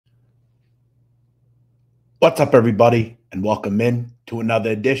What's up, everybody, and welcome in to another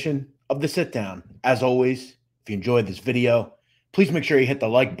edition of the Sit Down. As always, if you enjoyed this video, please make sure you hit the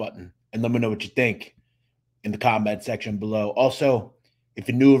like button and let me know what you think in the comment section below. Also, if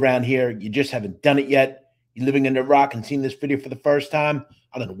you're new around here, you just haven't done it yet, you're living under a rock and seeing this video for the first time,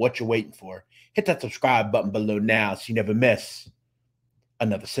 I don't know what you're waiting for. Hit that subscribe button below now so you never miss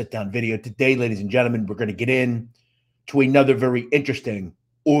another Sit Down video. Today, ladies and gentlemen, we're going to get in to another very interesting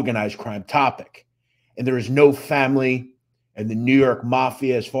organized crime topic. And there is no family in the New York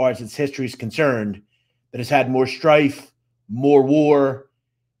Mafia, as far as its history is concerned, that has had more strife, more war,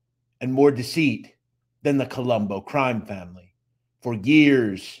 and more deceit than the Colombo Crime Family. For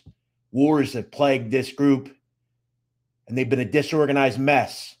years, wars have plagued this group, and they've been a disorganized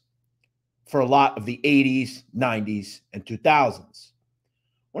mess for a lot of the 80s, 90s, and 2000s.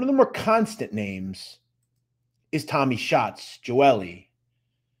 One of the more constant names is Tommy Shots, Gioeli.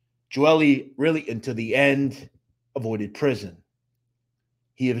 Gioeli, really until the end, avoided prison.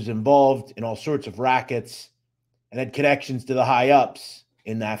 He was involved in all sorts of rackets and had connections to the high-ups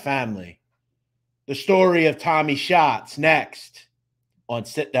in that family. The story of Tommy Shots next on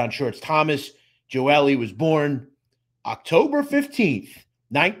Sit Down Shorts. Thomas Gioeli was born October 15th,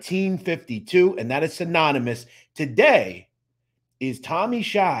 1952, and that is synonymous. Today is Tommy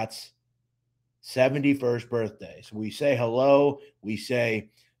Shots' 71st birthday. So we say hello, we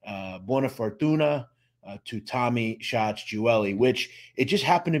say buona fortuna to Tommy Shots Gioeli, which it just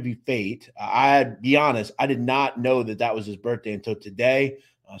happened to be fate. I'd be honest, I did not know that that was his birthday until today.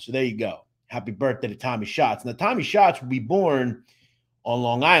 So there you go. Happy birthday to Tommy Shots. Now, Tommy Shots would be born on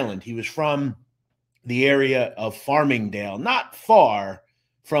Long Island. He was from the area of Farmingdale, not far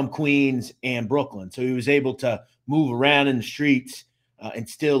from Queens and Brooklyn. So he was able to move around in the streets and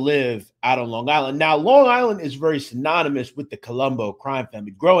still live out on Long Island. Now, Long Island is very synonymous with the Colombo Crime Family.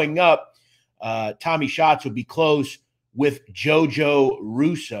 Growing up, Tommy Shots would be close with Jojo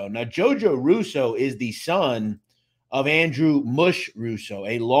Russo. Now, Jojo Russo is the son of Andrew Mush Russo,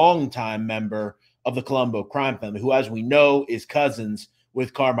 a longtime member of the Colombo Crime Family, who, as we know, is cousins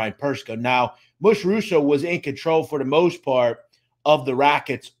with Carmine Persco. Now, Mush Russo was in control for the most part of the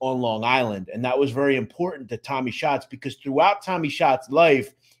rackets on Long Island. And that was very important to Tommy Shots because throughout Tommy Shots'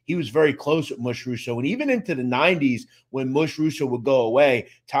 life, he was very close with Mush Russo. And even into the 90s, when Mush Russo would go away,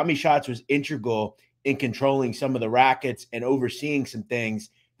 Tommy Shots was integral in controlling some of the rackets and overseeing some things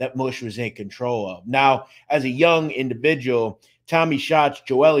that Mush was in control of. Now, as a young individual, Tommy Shots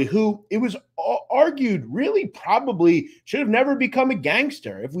Gioeli, who it was argued really probably should have never become a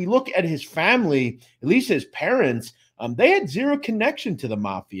gangster. If we look at his family, at least his parents, they had zero connection to the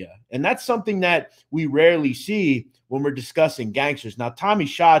mafia. And that's something that we rarely see when we're discussing gangsters. Now, Tommy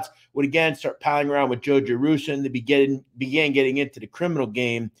Shots would again start palling around with Jojo Russo and they began getting into the criminal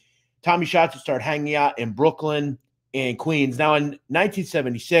game. Tommy Shots would start hanging out in Brooklyn and Queens. Now, in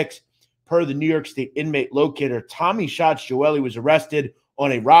 1976, per the New York State inmate locator, Tommy Shots Gioeli was arrested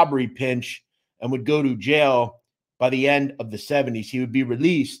on a robbery pinch and would go to jail by the end of the 70s. He would be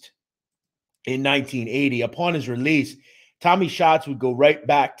released in 1980. Upon his release, Tommy Shots would go right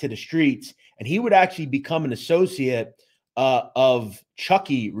back to the streets, and he would actually become an associate of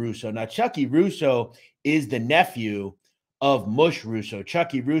Chucky Russo. Now, Chucky Russo is the nephew of Mush Russo.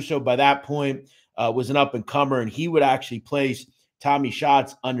 Chucky Russo, by that point, was an up-and-comer, and he would actually place Tommy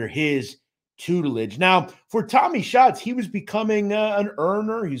Shots under his tutelage. Now, for Tommy Shots, he was becoming an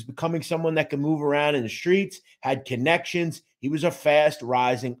earner. He was becoming someone that could move around in the streets, had connections. He was a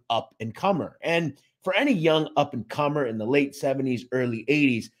fast-rising up-and-comer. And for any young up-and-comer in the late 70s, early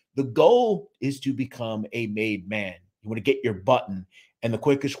 80s, the goal is to become a made man. You want to get your button. And the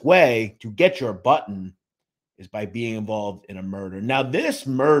quickest way to get your button is by being involved in a murder. Now, this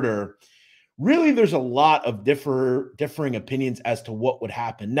murder, really, there's a lot of differing opinions as to what would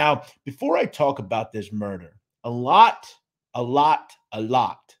happen. Now, before I talk about this murder, a lot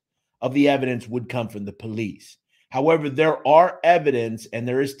of the evidence would come from the police. However, there are evidence and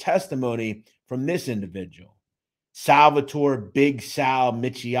there is testimony from this individual, Salvatore Big Sal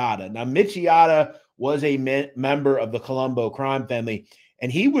Micciata. Now, Micciata was a member of the Colombo Crime Family,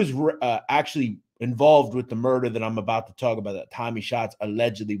 and he was actually involved with the murder that I'm about to talk about that Tommy Shots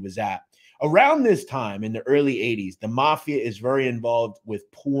allegedly was at. Around this time in the early 80s, the mafia is very involved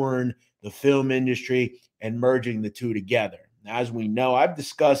with porn, the film industry, and merging the two together. Now, as we know, I've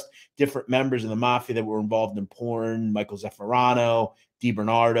discussed different members of the mafia that were involved in porn, Michael Zaffarano,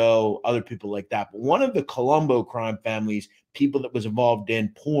 DiBernardo, other people like that. But one of the Colombo crime families, people that was involved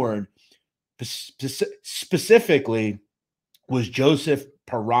in porn specifically, was Joseph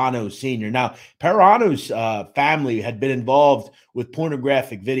Perano Sr. Now, Perano's family had been involved with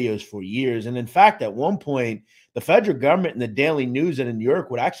pornographic videos for years. And in fact, at one point, the federal government and the Daily News in New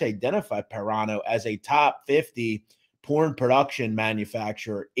York would actually identify Perano as a top 50 porn production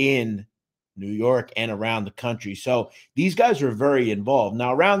manufacturer in New York and around the country. So these guys were very involved.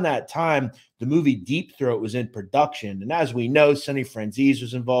 Now, around that time, the movie Deep Throat was in production. And as we know, Sonny Franzese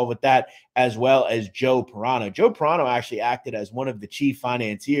was involved with that, as well as Joe Perano. Joe Perano actually acted as one of the chief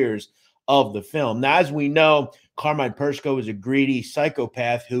financiers of the film. Now, as we know, Carmine Persico was a greedy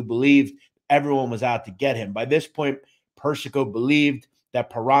psychopath who believed everyone was out to get him. By this point, Persico believed that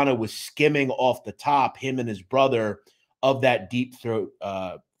Perano was skimming off the top, him and his brother, of that Deep Throat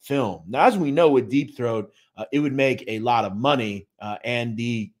film. Now, as we know with Deep Throat, it would make a lot of money, and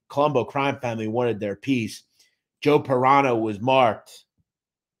the Colombo crime family wanted their piece. Joe Perano was marked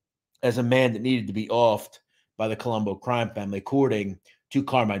as a man that needed to be offed by the Colombo crime family, according to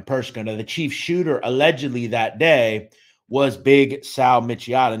Carmine Persico. Now, the chief shooter allegedly that day was Big Sal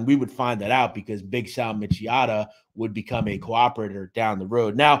Micciata, and we would find that out because Big Sal Micciata would become a cooperator down the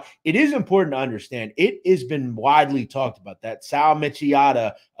road. Now, it is important to understand, it has been widely talked about that Sal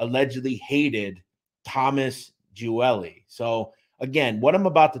Micciata allegedly hated Thomas Gioeli. So again, what I'm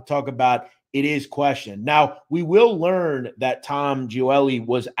about to talk about, it is questioned. Now, we will learn that Tom Gioeli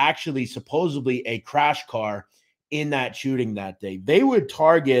was actually supposedly a crash car in that shooting that day. They would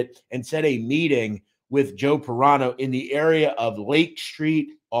target and set a meeting with Joe Perano in the area of Lake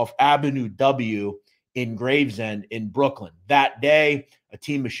Street off Avenue W in Gravesend in Brooklyn. That day, a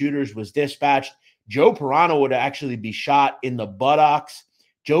team of shooters was dispatched. Joe Perano would actually be shot in the buttocks.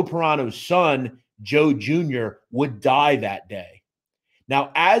 Joe Perano's son, Joe Jr., would die that day.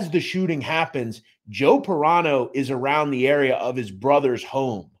 Now, as the shooting happens, Joe Perano is around the area of his brother's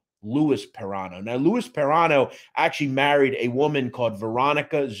home, Louis Perano. Now, Louis Perano actually married a woman called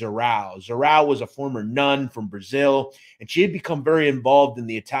Veronica Zarau. Zarau was a former nun from Brazil, and she had become very involved in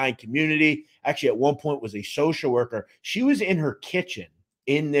the Italian community. Actually, at one point was a social worker. She was in her kitchen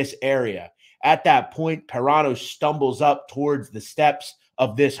in this area. At that point, Perano stumbles up towards the steps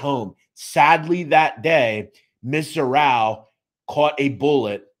of this home. Sadly, that day, Miss Zarau caught a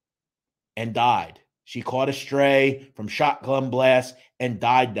bullet and died. She caught a stray from shotgun blast and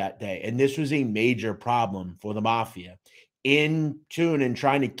died that day. And this was a major problem for the mafia. In tune and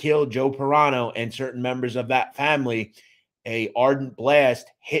trying to kill Joe Perano and certain members of that family, a ardent blast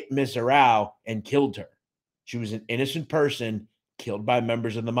hit Miss Zarau and killed her. She was an innocent person killed by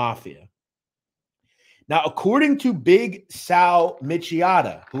members of the mafia. Now, according to Big Sal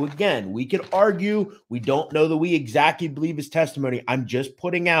Micciata, who, again, we could argue, we don't know that we exactly believe his testimony. I'm just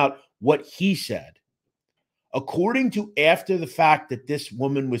putting out what he said. According to after the fact that this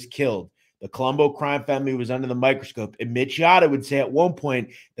woman was killed, the Colombo crime family was under the microscope, and Micciata would say at one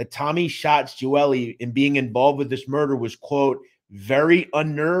point that Tommy shots Gioeli in being involved with this murder was, quote, very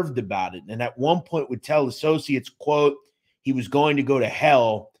unnerved about it. And at one point would tell associates, quote, he was going to go to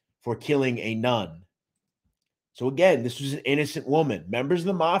hell for killing a nun. So again, this was an innocent woman. Members of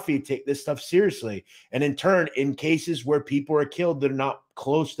the mafia take this stuff seriously. And in turn, in cases where people are killed that are not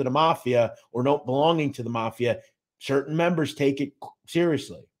close to the mafia or not belonging to the mafia, certain members take it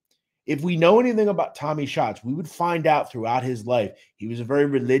seriously. If we know anything about Tommy Shots, we would find out throughout his life, he was a very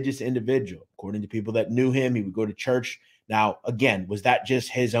religious individual. According to people that knew him, he would go to church. Now, again, was that just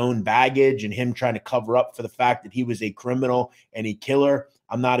his own baggage and him trying to cover up for the fact that he was a criminal and a killer?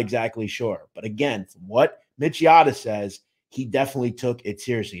 I'm not exactly sure. But again, from what Micciata says, he definitely took it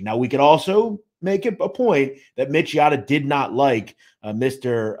seriously. Now, we could also make it a point that Micciata did not like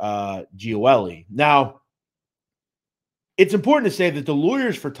Mr. Gioeli. Now, it's important to say that the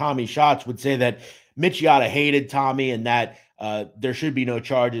lawyers for Tommy Shots would say that Micciata hated Tommy and that there should be no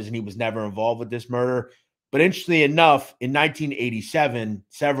charges and he was never involved with this murder. But interestingly enough, in 1987,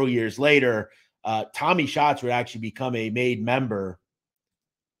 several years later, Tommy Shots would actually become a made member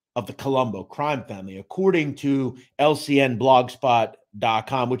of the Colombo crime family, according to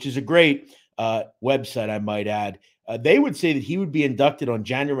LCNblogspot.com, which is a great website, I might add. They would say that he would be inducted on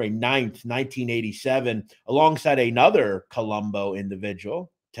January 9th, 1987, alongside another Colombo individual,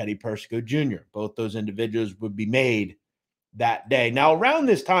 Teddy Persico Jr. Both those individuals would be made that day. Now, around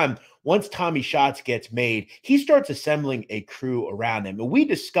this time, once Tommy Shots gets made, he starts assembling a crew around him. And we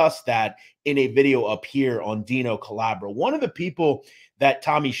discussed that in a video up here on Dino Calabro. One of the people that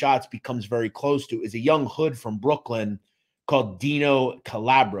Tommy Shots becomes very close to is a young hood from Brooklyn called Dino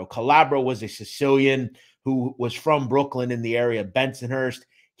Calabro. Calabro was a Sicilian who was from Brooklyn in the area of Bensonhurst.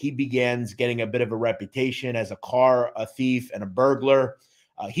 He begins getting a bit of a reputation as a thief and a burglar.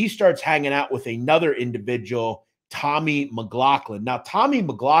 He starts hanging out with another individual, Tommy McLaughlin. Now, Tommy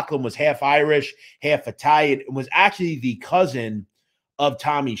McLaughlin was half Irish, half Italian, and was actually the cousin of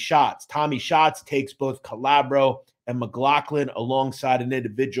Tommy Schatz. Tommy Schatz takes both Calabro and McLaughlin alongside an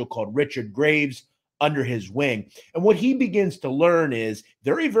individual called Richard Graves under his wing. And what he begins to learn is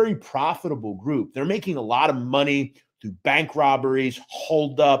they're a very profitable group. They're making a lot of money through bank robberies,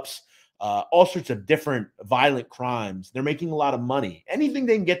 holdups, all sorts of different violent crimes. They're making a lot of money. Anything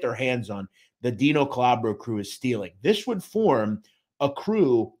they can get their hands on, the Dino Calabro crew is stealing. This would form a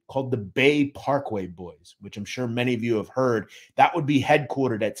crew called the Bay Parkway Boys, which I'm sure many of you have heard. That would be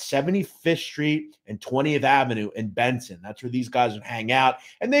headquartered at 75th Street and 20th Avenue in Benson. That's where these guys would hang out.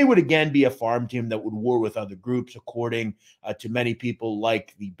 And they would, again, be a farm team that would war with other groups, according to many people,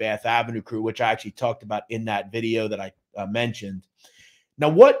 like the Bath Avenue crew, which I actually talked about in that video that I mentioned. Now,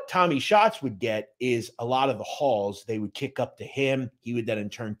 what Tommy Schatz would get is a lot of the hauls. They would kick up to him. He would then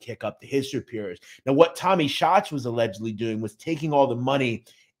in turn kick up to his superiors. Now, what Tommy Schatz was allegedly doing was taking all the money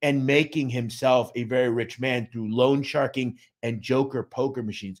and making himself a very rich man through loan sharking and joker poker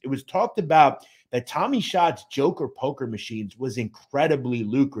machines. It was talked about that Tommy Schatz joker poker machines was incredibly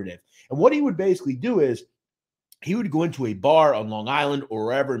lucrative. And what he would basically do is he would go into a bar on Long Island or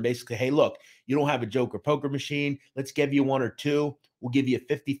wherever and basically, hey, look, you don't have a joker poker machine. Let's give you one or two. We'll give you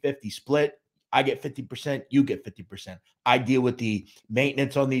a 50-50 split. I get 50%, you get 50%. I deal with the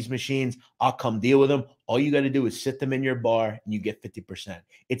maintenance on these machines. I'll come deal with them. All you got to do is sit them in your bar and you get 50%.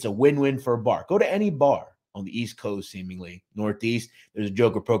 It's a win-win for a bar. Go to any bar on the East Coast, seemingly, Northeast. There's a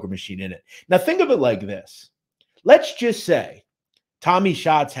joker poker machine in it. Now, think of it like this. Let's just say Tommy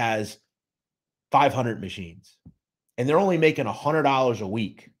Schatz has 500 machines and they're only making $100 a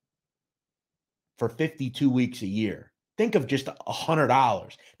week for 52 weeks a year. Think of just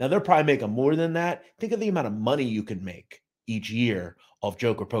 $100. Now, they're probably making more than that. Think of the amount of money you can make each year off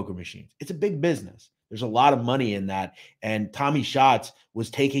joker poker machines. It's a big business. There's a lot of money in that. And Tommy Schatz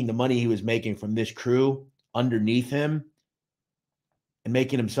was taking the money he was making from this crew underneath him and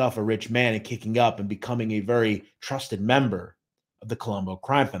making himself a rich man and kicking up and becoming a very trusted member of the Colombo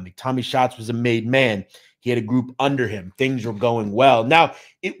Crime Family. Tommy Schatz was a made man. He had a group under him. Things were going well. Now,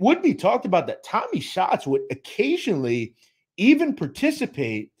 it would be talked about that Tommy Schatz would occasionally even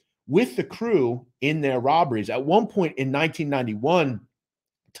participate with the crew in their robberies. At one point in 1991,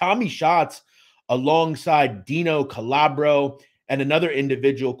 Tommy Schatz, alongside Dino Calabro and another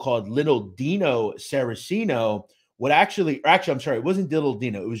individual called Little Dino Saraceno, would actually, I'm sorry, it wasn't Little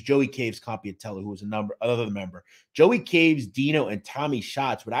Dino. It was Joey Caves Compiatello, who was another member. Joey Caves, Dino, and Tommy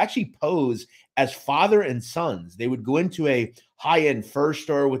Schatz would actually pose as father and sons. They would go into a high-end fur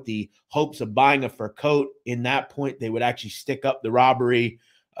store with the hopes of buying a fur coat. In that point, they would actually stick it up with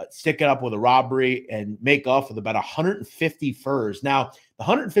a robbery and make off with about 150 furs. Now, the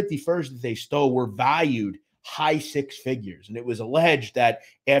 150 furs that they stole were valued high six figures. And it was alleged that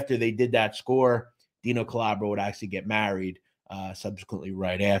after they did that score, Dino Calabro would actually get married subsequently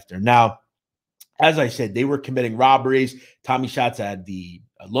right after. Now, as I said, they were committing robberies. Tommy Schatz had the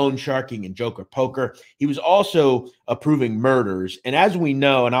loan sharking and joker poker. He was also approving murders. And as we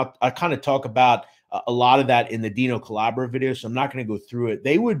know, and I'll kind of talk about a lot of that in the Dino Calabro video, so I'm not going to go through it.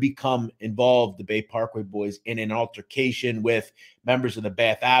 They would become involved, the Bay Parkway Boys, in an altercation with members of the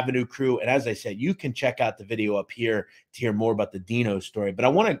Bath Avenue crew. And as I said, you can check out the video up here to hear more about the Dino story. But I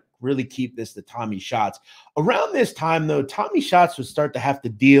want to really keep this to Tommy Schatz. Around this time, though, Tommy Schatz would start to have to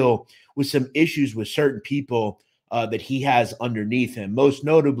deal with some issues with certain people that he has underneath him, most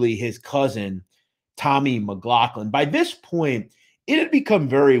notably his cousin, Tommy McLaughlin. By this point, it had become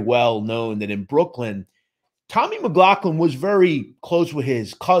very well known that in Brooklyn, Tommy McLaughlin was very close with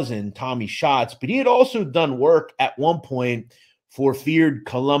his cousin, Tommy Schatz, but he had also done work at one point for feared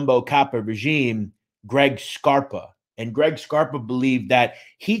Colombo Capo regime, Greg Scarpa. And Greg Scarpa believed that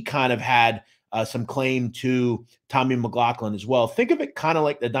he kind of had some claim to Tommy McLaughlin as well. Think of it kind of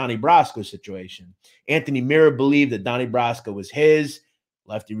like the Donnie Brasco situation. Anthony Mira believed that Donnie Brasco was his.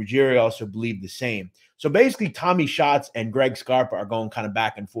 Lefty Ruggieri also believed the same. So basically, Tommy Schatz and Greg Scarpa are going kind of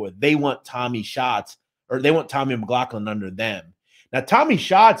back and forth. They want Tommy Schatz, or they want Tommy McLaughlin under them. Now, Tommy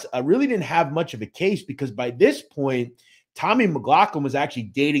Schatz really didn't have much of a case because by this point, Tommy McLaughlin was actually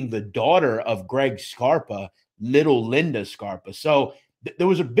dating the daughter of Greg Scarpa, little Linda Scarpa. So there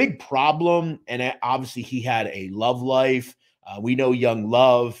was a big problem, and obviously he had a love life. We know young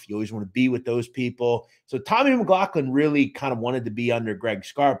love. You always want to be with those people. So Tommy McLaughlin really kind of wanted to be under Greg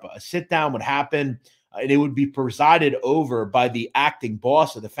Scarpa. A sit-down would happen, and it would be presided over by the acting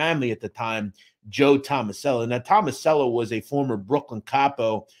boss of the family at the time, Joe Tomasello. Now, Tomasello was a former Brooklyn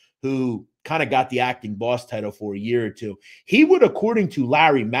capo who kind of got the acting boss title for a year or two. He would, according to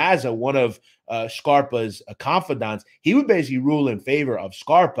Larry Mazza, one of Scarpa's confidants, he would basically rule in favor of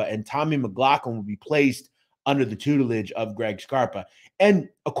Scarpa, and Tommy McLaughlin would be placed under the tutelage of Greg Scarpa. And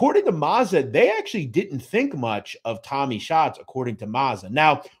according to Mazza, they actually didn't think much of Tommy Schatz, according to Mazza.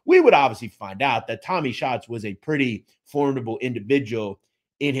 Now, we would obviously find out that Tommy Schatz was a pretty formidable individual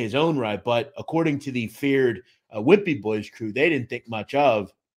in his own right, but according to the feared Whippy Boys crew, they didn't think much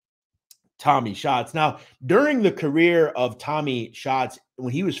of Tommy Schatz. Now, during the career of Tommy Schatz,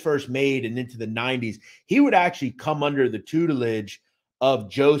 when he was first made and into the 90s, he would actually come under the tutelage of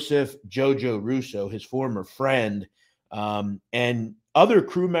Joseph Jojo Russo, his former friend, and other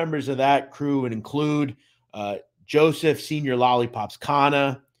crew members of that crew would include Joseph Senior Lollipops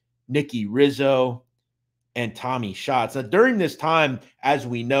Kana, Nicky Rizzo, and Tommy Schatz. Now, during this time, as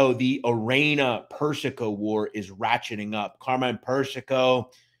we know, the Arena-Persico war is ratcheting up. Carmine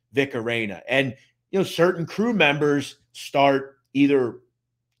Persico, Vic Arena. And, certain crew members start either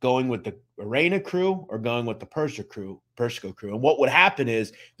going with the Arena crew or going with the Persico crew. And what would happen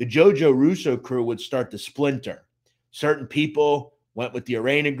is the Jojo Russo crew would start to splinter. Certain people went with the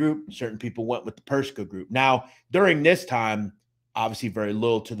Arena group. Certain people went with the Persico group. Now, during this time, obviously very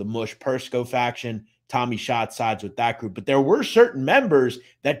little to the Mush Persico faction. Tommy Schatz sides with that group. But there were certain members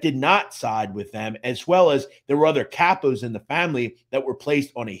that did not side with them, as well as there were other capos in the family that were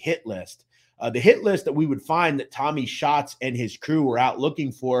placed on a hit list. The hit list that we would find that Tommy Schatz and his crew were out looking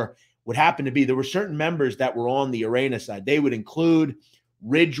for would happen to be, there were certain members that were on the Arena side. They would include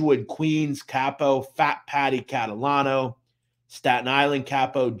Ridgewood Queens capo, Fat Patty Catalano, Staten Island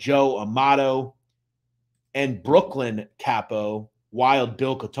capo, Joe Amato, and Brooklyn capo, Wild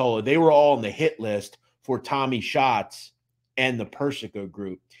Bill Catola. They were all on the hit list for Tommy Schatz and the Persico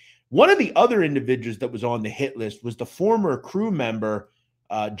group. One of the other individuals that was on the hit list was the former crew member,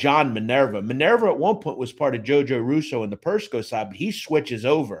 John Minerva. Minerva at one point was part of Jojo Russo and the Persico side, but he switches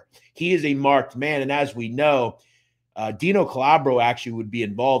over. He is a marked man, and as we know, Dino Calabro actually would be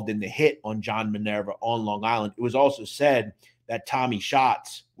involved in the hit on John Minerva on Long Island. It was also said that Tommy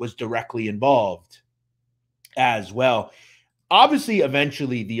Schatz was directly involved as well. Obviously,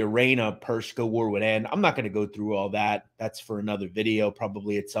 eventually, the Arena-Persico war would end. I'm not going to go through all that. That's for another video,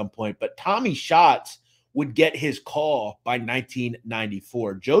 probably at some point. But Tommy Schatz would get his call by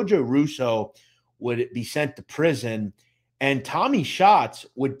 1994. Jojo Russo would be sent to prison, and Tommy Schatz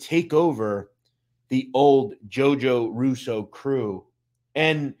would take over the old Jojo Russo crew.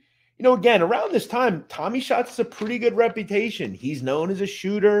 And, again, around this time, Tommy Schatz has a pretty good reputation. He's known as a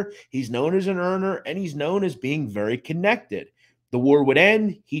shooter, he's known as an earner, and he's known as being very connected. The war would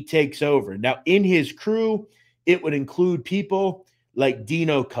end, he takes over. Now, in his crew, it would include people like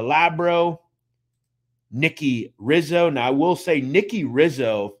Dino Calabro, Nicky Rizzo. Now, I will say Nicky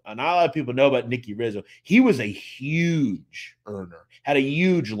Rizzo, and not a lot of people know about Nicky Rizzo, he was a huge earner, had a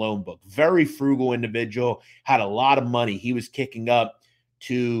huge loan book, very frugal individual, had a lot of money. He was kicking up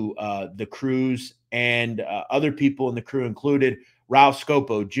to the crews, and other people in the crew included Ralph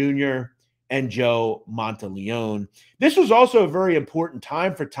Scopo Jr., and Joe Monteleone. This was also a very important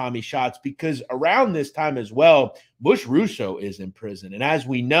time for Tommy Schatz because around this time as well, Bush Russo is in prison. And as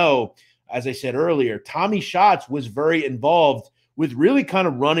we know, as I said earlier, Tommy Schatz was very involved with really kind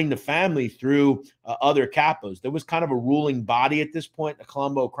of running the family through other capos. There was kind of a ruling body at this point, the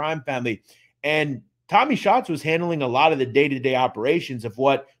Colombo Crime Family. And Tommy Schatz was handling a lot of the day-to-day operations of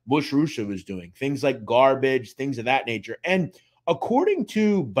what Bush Russo was doing, things like garbage, things of that nature. And according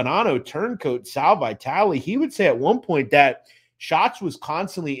to Bonanno turncoat Sal Vitale, he would say at one point that Schatz was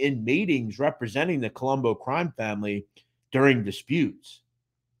constantly in meetings representing the Colombo crime family during disputes.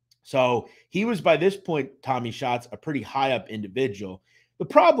 So he was, by this point, Tommy Schatz, a pretty high-up individual. The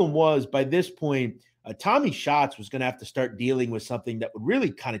problem was, by this point, Tommy Schatz was going to have to start dealing with something that would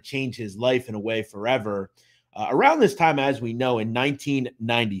really kind of change his life in a way forever. Around this time, as we know, in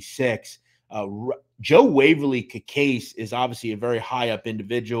 1996, Joe Waverly Cacase is obviously a very high-up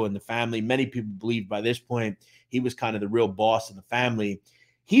individual in the family. Many people believe by this point he was kind of the real boss of the family.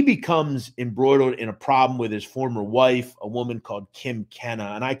 He becomes embroiled in a problem with his former wife, a woman called Kim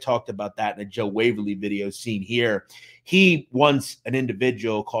Kenna, and I talked about that in a Joe Waverly video seen here. He wants an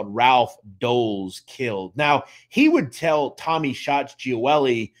individual called Ralph Doles killed. Now, he would tell Tommy Schatz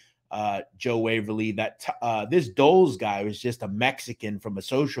Gioeli, Joe Waverly, that this Doles guy was just a Mexican from a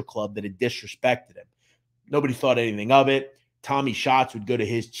social club that had disrespected him. Nobody thought anything of it. Tommy Schatz would go to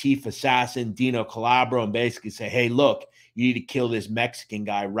his chief assassin, Dino Calabro, and basically say, hey, look, you need to kill this Mexican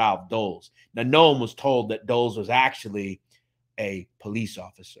guy, Ralph Doles. Now, no one was told that Doles was actually a police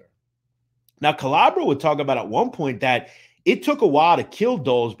officer. Now, Calabro would talk about at one point that It took a while to kill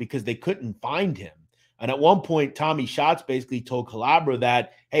Doles because they couldn't find him. And at one point, Tommy Shots basically told Calabro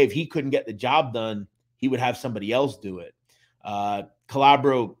that, hey, if he couldn't get the job done, he would have somebody else do it.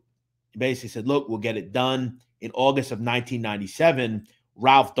 Calabro basically said, look, we'll get it done. In August of 1997,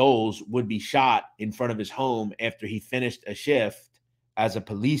 Ralph Doles would be shot in front of his home after he finished a shift as a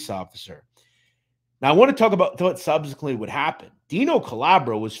police officer. Now, I want to talk about what subsequently would happen. Dino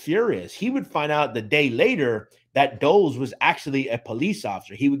Calabro was furious. He would find out the day later that Doles was actually a police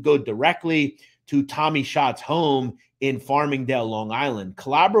officer. He would go directly to Tommy Shots' home in Farmingdale, Long Island.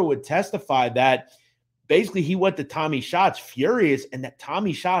 Calabro would testify that basically he went to Tommy Shots furious, and that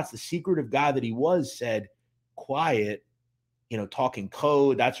Tommy Shots, the secretive guy that he was, said, quiet, talking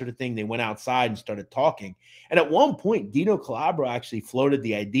code, that sort of thing. They went outside and started talking. And at one point, Dino Calabro actually floated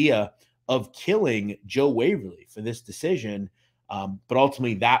the idea of killing Joe Waverly for this decision, but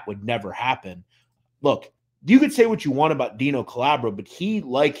ultimately that would never happen. Look, you could say what you want about Dino Calabro, but he,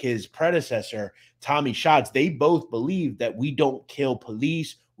 like his predecessor, Tommy Shots, they both believe that we don't kill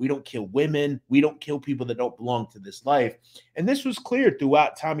police, we don't kill women, we don't kill people that don't belong to this life. And this was clear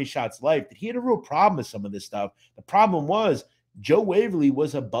throughout Tommy Shots' life that he had a real problem with some of this stuff. The problem was Joe Waverly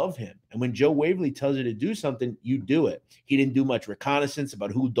was above him. And when Joe Waverly tells you to do something, you do it. He didn't do much reconnaissance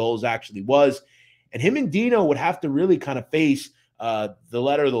about who Doles actually was. And him and Dino would have to really kind of face the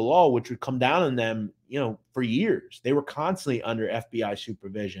letter of the law, which would come down on them, for years. They were constantly under FBI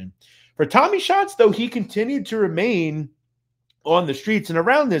supervision. For Tommy Shots, though, he continued to remain on the streets. And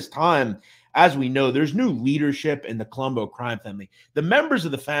around this time, as we know, there's new leadership in the Colombo crime family. The members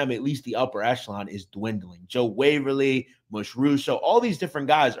of the family, at least the upper echelon, is dwindling. Joe Waverly, Mush Russo, all these different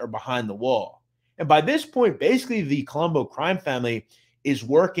guys are behind the wall. And by this point, basically the Colombo crime family is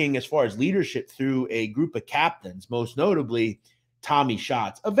working as far as leadership through a group of captains, most notably Tommy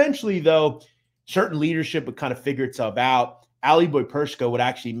Shots. Eventually, though, certain leadership would kind of figure itself out. Ali Boy Persico would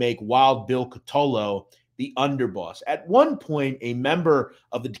actually make Wild Bill Cotolo the underboss. At one point, a member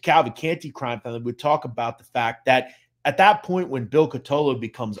of the Cavalcanti crime family would talk about the fact that at that point, when Bill Cotolo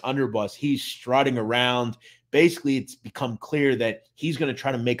becomes underboss, he's strutting around. Basically, it's become clear that he's going to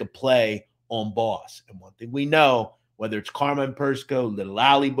try to make a play on boss. And one thing we know, whether it's Carmine Persico, Little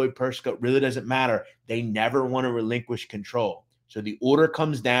Ali Boy Persico, it really doesn't matter. They never want to relinquish control. So the order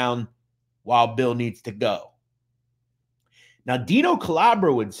comes down while Bill needs to go. Now, Dino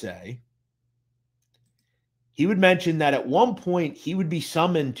Calabro would say, he would mention that at one point he would be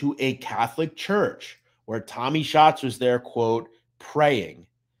summoned to a Catholic church where Tommy Shots was there, quote, praying.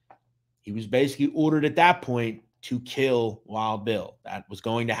 He was basically ordered at that point to kill Wild Bill. That was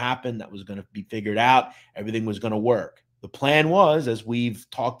going to happen. That was going to be figured out. Everything was going to work. The plan was, as we've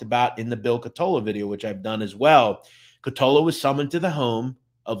talked about in the Bill Cotolo video, which I've done as well, Cotolo was summoned to the home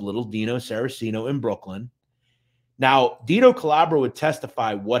of little Dino Saraceno in Brooklyn. Now, Dino Calabro would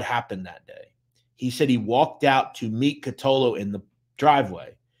testify what happened that day. He said he walked out to meet Cotolo in the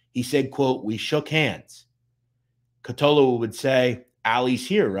driveway. He said, quote, we shook hands. Cotolo would say, Ali's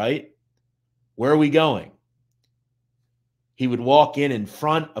here, right? Where are we going? He would walk in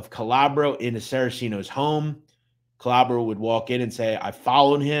front of Calabro into Saraceno's home. Calabro would walk in and say, I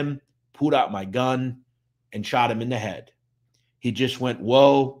followed him, pulled out my gun, and shot him in the head. He just went,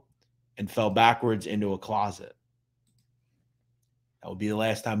 whoa, and fell backwards into a closet. That would be the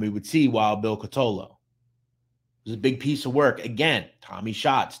last time we would see Wild Bill Cotolo. It was a big piece of work. Again, Tommy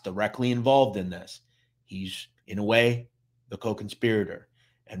Shots directly involved in this. He's, in a way, the co-conspirator.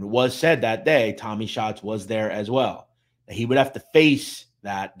 And it was said that day, Tommy Shots was there as well. He would have to face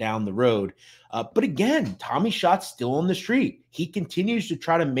that down the road. But again, Tommy Shots still on the street. He continues to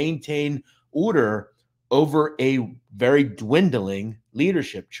try to maintain order over a very dwindling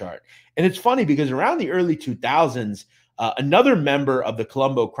leadership chart. And it's funny because around the early 2000s, another member of the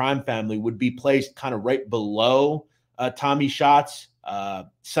Colombo crime family would be placed kind of right below Tommy Shots,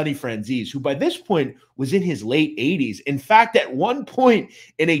 Sonny Franzese, who by this point was in his late 80s. In fact, at one point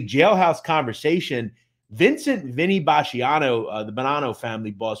in a jailhouse conversation, Vincent Vinny Basciano, the Bonanno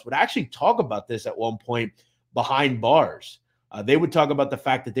family boss, would actually talk about this at one point behind bars. They would talk about the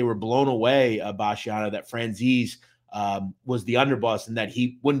fact that they were blown away, Basciano, that Franzese was the underboss and that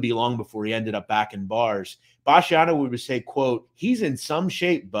he wouldn't be long before he ended up back in bars. Basciano would say, quote, he's in some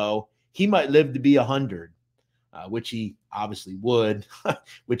shape, Bo. He might live to be 100, which he obviously would,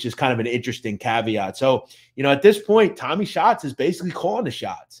 which is kind of an interesting caveat. So, at this point, Tommy Shots is basically calling the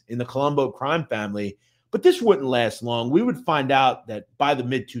shots in the Colombo crime family, but this wouldn't last long. We would find out that by the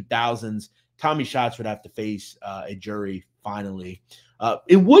mid-2000s, Tommy Shots would have to face a jury finally.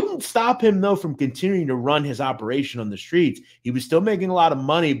 It wouldn't stop him, though, from continuing to run his operation on the streets. He was still making a lot of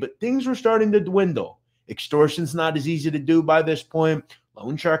money, but things were starting to dwindle. Extortion's not as easy to do by this point.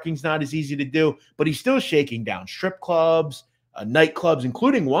 Loan sharking's not as easy to do, but he's still shaking down strip clubs, nightclubs,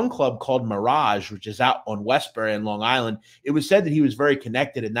 including one club called Mirage, which is out on Westbury in Long Island. It was said that he was very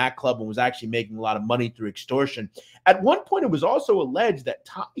connected in that club and was actually making a lot of money through extortion. At one point, it was also alleged that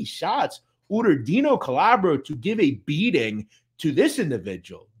Tommy Shots ordered Dino Calabro to give a beating to this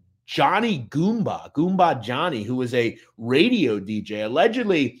individual, Johnny Goomba Johnny, who was a radio DJ.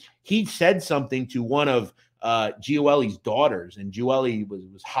 Allegedly, he said something to one of Gioeli's daughters, and Gioeli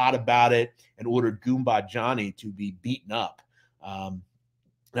was hot about it and ordered Goomba Johnny to be beaten up. Now,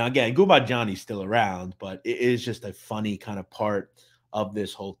 again, Goomba Johnny's still around, but it is just a funny kind of part of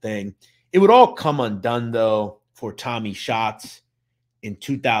this whole thing. It would all come undone, though, for Tommy Shots in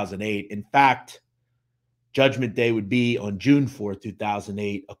 2008. In fact, Judgment Day would be on June 4th,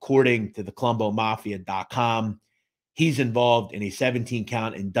 2008, according to the ColomboMafia.com. He's involved in a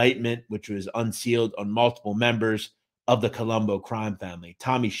 17-count indictment, which was unsealed on multiple members of the Colombo crime family.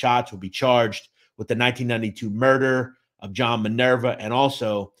 Tommy Shots will be charged with the 1992 murder of John Minerva and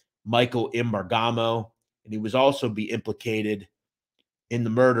also Michael Imbergamo. And he was also be implicated in the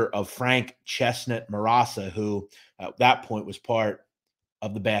murder of Frank Chestnut Marassa, who at that point was part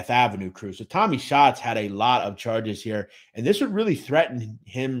of the Bath Avenue crew. So Tommy Shots had a lot of charges here, and this would really threaten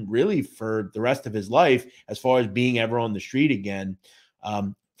him really for the rest of his life as far as being ever on the street again.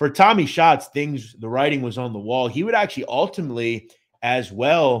 For Tommy Shots, the writing was on the wall. He would actually ultimately as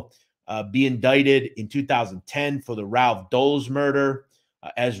well be indicted in 2010 for the Ralph Doles murder,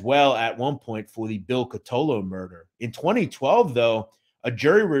 as well at one point for the Bill Cotolo murder. In 2012, though, a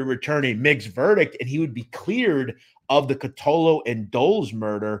jury would return a mixed verdict, and he would be cleared of the Cotolo and Doles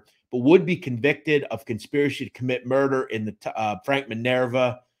murder, but would be convicted of conspiracy to commit murder in the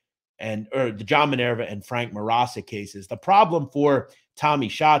the John Minerva and Frank Marassa cases. The problem for Tommy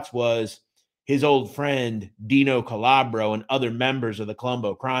Shots was his old friend Dino Calabro and other members of the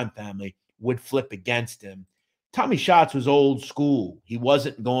Colombo crime family would flip against him. Tommy Shots was old school. He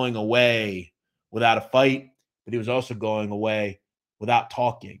wasn't going away without a fight, but he was also going away without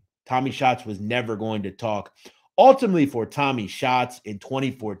talking. Tommy Shots was never going to talk. Ultimately, for Tommy Shots in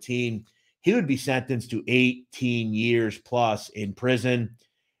 2014, he would be sentenced to 18 years plus in prison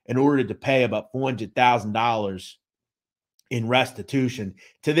in order to pay about $400,000 in restitution.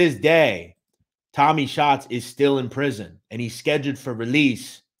 To this day, Tommy Shots is still in prison, and he's scheduled for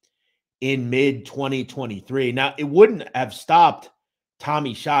release in mid-2023. Now, it wouldn't have stopped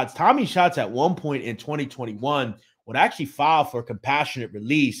Tommy Shots. Tommy Shots at one point in 2021 would actually file for compassionate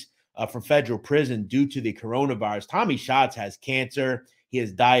release from federal prison due to the coronavirus. Tommy Shots has cancer. He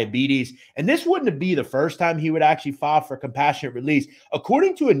has diabetes. And this wouldn't be the first time he would actually file for compassionate release.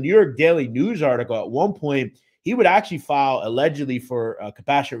 According to a New York Daily News article, at one point, he would actually file allegedly for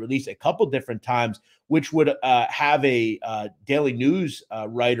compassionate release a couple different times, which would have a Daily News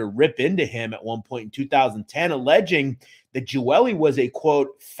writer rip into him at one point in 2010, alleging that Gioeli was a,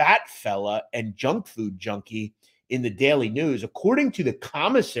 quote, fat fella and junk food junkie in the Daily News. According to the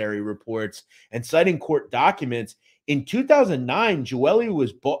commissary reports and citing court documents, in 2009, Gioeli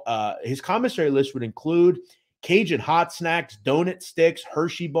was his commissary list would include Cajun hot snacks, donut sticks,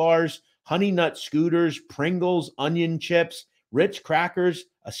 Hershey bars, Honey Nut Scooters, Pringles, onion chips, Ritz crackers,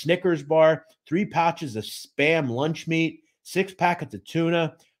 a Snickers bar, 3 pouches of Spam lunch meat, 6 packets of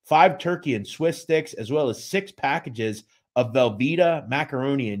tuna, 5 turkey and Swiss sticks, as well as 6 packages of Velveeta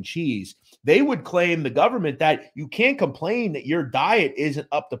macaroni and cheese. They would claim, the government, that you can't complain that your diet isn't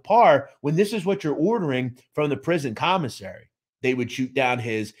up to par when this is what you're ordering from the prison commissary. They would shoot down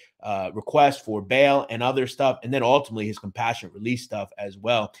his request for bail and other stuff, and then ultimately his compassionate release stuff as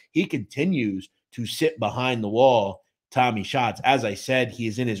well. He continues to sit behind the wall, Tommy Shots. As I said, he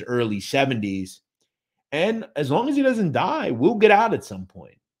is in his early 70s, and as long as he doesn't die, we'll get out at some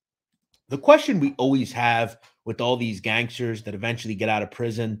point. The question we always have with all these gangsters that eventually get out of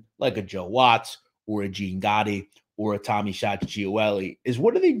prison, like a Joe Watts or a Gene Gotti or a Tommy Shots Gioeli, is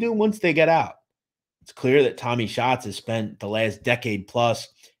what do they do once they get out? It's clear that Tommy Shots has spent the last decade plus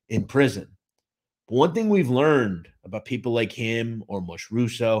in prison. But one thing we've learned about people like him or Mush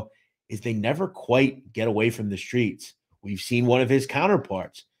Russo is they never quite get away from the streets. We've seen one of his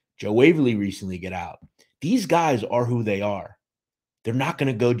counterparts, Joe Waverly, recently get out. These guys are who they are. They're not going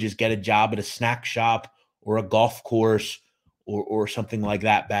to go just get a job at a snack shop or a golf course or something like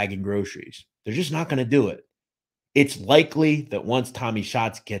that, bagging groceries. They're just not going to do it. It's likely that once Tommy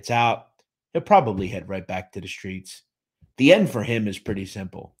Shots gets out, he'll probably head right back to the streets. The end for him is pretty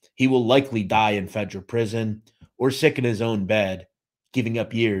simple. He will likely die in federal prison or sick in his own bed, giving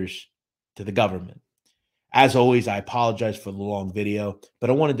up years to the government. As always, I apologize for the long video, but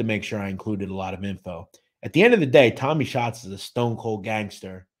I wanted to make sure I included a lot of info. At the end of the day, Tommy Shots is a stone cold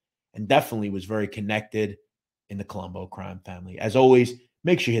gangster and definitely was very connected in the Colombo crime family. As always,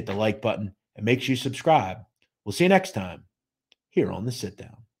 make sure you hit the like button and make sure you subscribe. We'll see you next time here on The Sit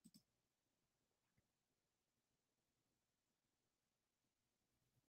Down.